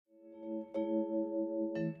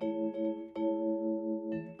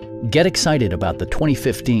Get excited about the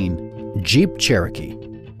 2015 Jeep Cherokee.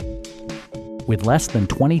 With less than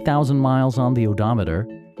 20,000 miles on the odometer,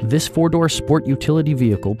 this four-door sport utility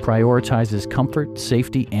vehicle prioritizes comfort,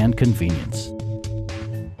 safety, and convenience.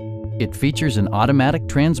 It features an automatic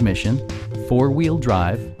transmission, four-wheel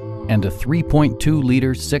drive, and a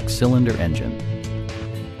 3.2-liter six-cylinder engine.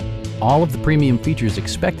 All of the premium features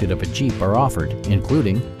expected of a Jeep are offered,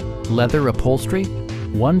 including leather upholstery,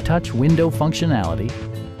 one-touch window functionality,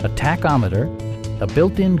 a tachometer, a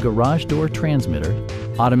built-in garage door transmitter,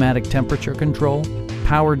 automatic temperature control,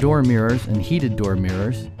 power door mirrors and heated door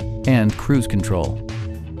mirrors, and cruise control.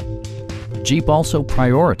 Jeep also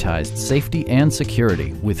prioritized safety and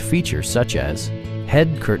security with features such as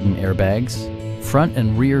head curtain airbags, front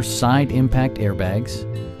and rear side impact airbags,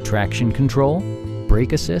 traction control,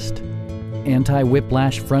 brake assist,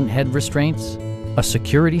 anti-whiplash front head restraints, a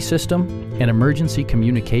security system, an emergency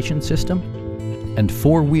communication system, and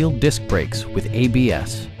four-wheel disc brakes with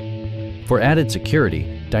ABS. For added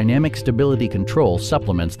security, dynamic stability control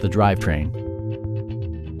supplements the drivetrain.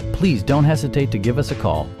 Please don't hesitate to give us a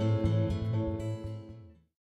call.